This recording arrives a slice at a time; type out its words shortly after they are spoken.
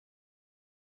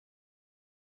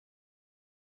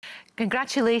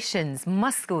Congratulations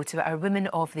must go to our Women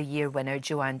of the Year winner,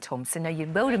 Joanne Thompson. Now, you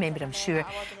will remember, I'm sure,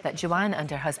 that Joanne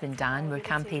and her husband Dan were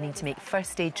campaigning to make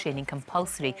first aid training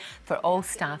compulsory for all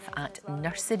staff at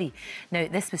Nursery. Now,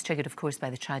 this was triggered, of course, by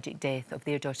the tragic death of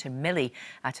their daughter Millie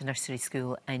at a nursery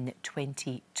school in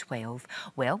 2012.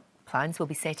 Well, plans will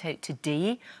be set out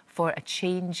today for a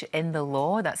change in the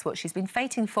law. That's what she's been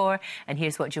fighting for, and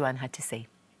here's what Joanne had to say.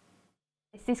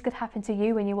 This could happen to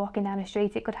you when you're walking down the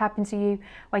street. It could happen to you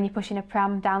when you're pushing a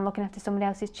pram down looking after somebody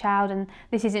else's child, and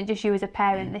this isn't just you as a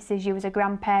parent, this is you as a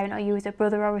grandparent or you as a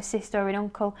brother or a sister or an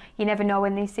uncle. You never know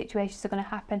when these situations are going to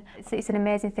happen. It's an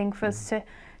amazing thing for us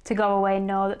to go away and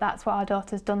know that that's what our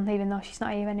daughter's done, even though she's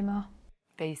not here anymore.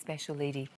 Very special lady.